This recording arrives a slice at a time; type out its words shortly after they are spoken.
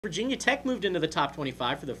Virginia Tech moved into the top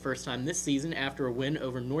 25 for the first time this season after a win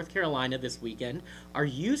over North Carolina this weekend. Are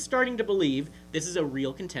you starting to believe this is a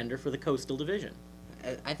real contender for the Coastal Division?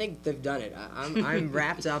 I think they've done it. I'm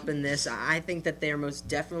wrapped up in this. I think that they are most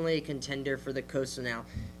definitely a contender for the Coastal now.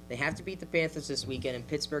 They have to beat the Panthers this weekend, and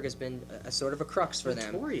Pittsburgh has been a sort of a crux for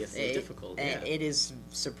them. Notoriously difficult, yeah. It is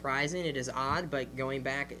surprising. It is odd, but going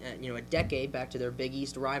back, a decade back to their Big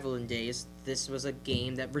East rivaling days, this was a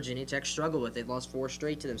game that Virginia Tech struggled with. They lost 4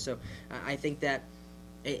 straight to them. So I think that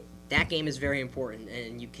that game is very important,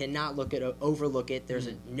 and you cannot overlook it. There's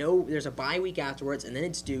a bye week afterwards, and then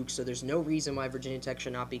it's Duke, so there's no reason why Virginia Tech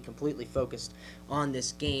should not be completely focused on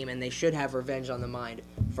this game, and they should have revenge on the mind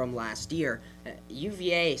from last year.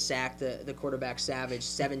 UVA sacked the quarterback Savage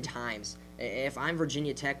 7 times. If I'm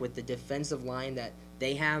Virginia Tech with the defensive line that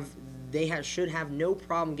they should have no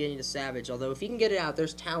problem getting to Savage, although if he can get it out,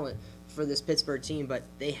 there's talent for this Pittsburgh team, but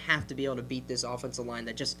they have to be able to beat this offensive line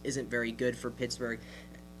that just isn't very good for Pittsburgh.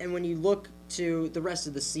 And when you look to the rest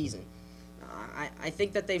of the season, I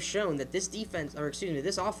think that they've shown that this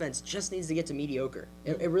offense just needs to get to mediocre.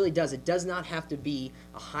 It really does. It does not have to be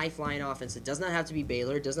a high-flying offense. It does not have to be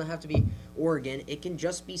Baylor. It does not have to be Oregon. It can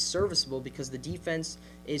just be serviceable because the defense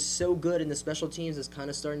is so good and the special teams is kind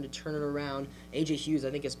of starting to turn it around. A.J. Hughes, I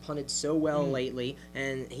think, has punted so well lately,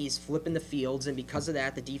 and he's flipping the fields, and because of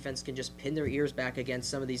that, the defense can just pin their ears back against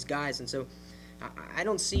some of these guys. And so I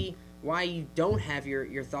don't see why you don't have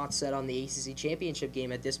your thoughts set on the ACC championship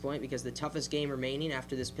game at this point, because the toughest game remaining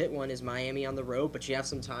after this Pitt one is Miami on the road, but you have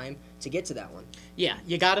some time to get to that one. Yeah,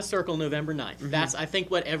 you got to circle November 9th. That's, I think,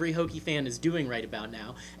 what every Hokie fan is doing right about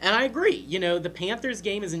now. And I agree. The Panthers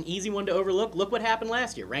game is an easy one to overlook. Look what happened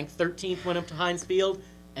last year. Ranked 13th, went up to Heinz Field,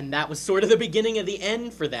 and that was sort of the beginning of the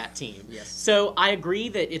end for that team. Yes. So I agree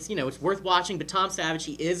that it's worth watching, but Tom Savage,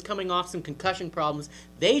 he is coming off some concussion problems.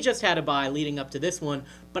 They just had a bye leading up to this one,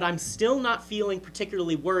 but I'm still not feeling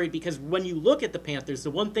particularly worried because when you look at the Panthers,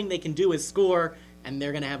 the one thing they can do is score, and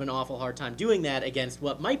they're going to have an awful hard time doing that against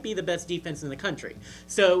what might be the best defense in the country.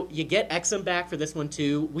 So you get Exum back for this one,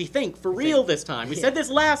 too. We think, for real this time. We said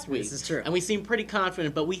this last week. This is true. And we seem pretty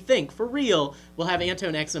confident, but we think, for real, we'll have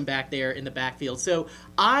Anton Exum back there in the backfield. So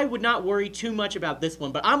I would not worry too much about this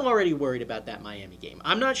one, but I'm already worried about that Miami game.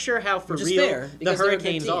 I'm not sure how for real the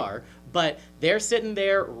Hurricanes are. But they're sitting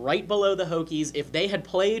there right below the Hokies. If they had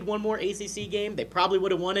played one more ACC game, they probably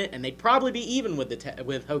would have won it, and they'd probably be even with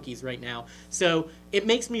with Hokies right now. So it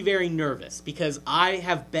makes me very nervous because I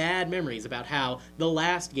have bad memories about how the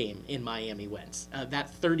last game in Miami went,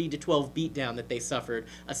 that 30-12 beatdown that they suffered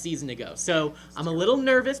a season ago. So I'm a little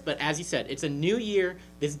nervous, but as you said, it's a new year.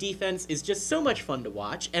 This defense is just so much fun to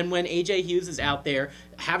watch, and when A.J. Hughes is out there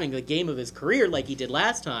having the game of his career like he did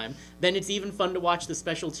last time, then it's even fun to watch the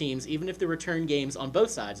special teams, even if the return games on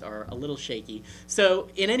both sides are a little shaky. So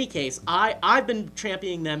in any case, I've been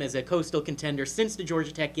championing them as a Coastal contender since the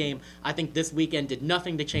Georgia Tech game. I think this weekend did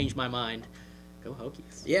nothing to change my mind. Go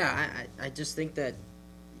Hokies. Yeah, I just think that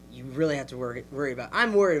you really have to worry about.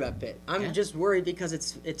 I'm worried about Pitt. I'm just worried because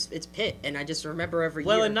it's Pitt, and I just remember every year.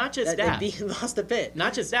 Well, and not just that. They lost to Pitt.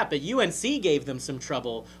 Not just that, but UNC gave them some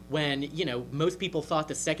trouble when most people thought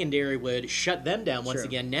the secondary would shut them down once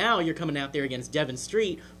again. Now you're coming out there against Devin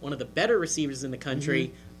Street, one of the better receivers in the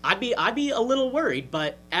country. I'd be a little worried,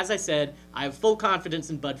 but as I said, I have full confidence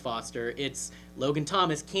in Bud Foster. It's Logan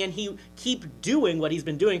Thomas. Can he keep doing what he's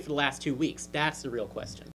been doing for the last 2 weeks? That's the real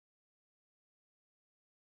question.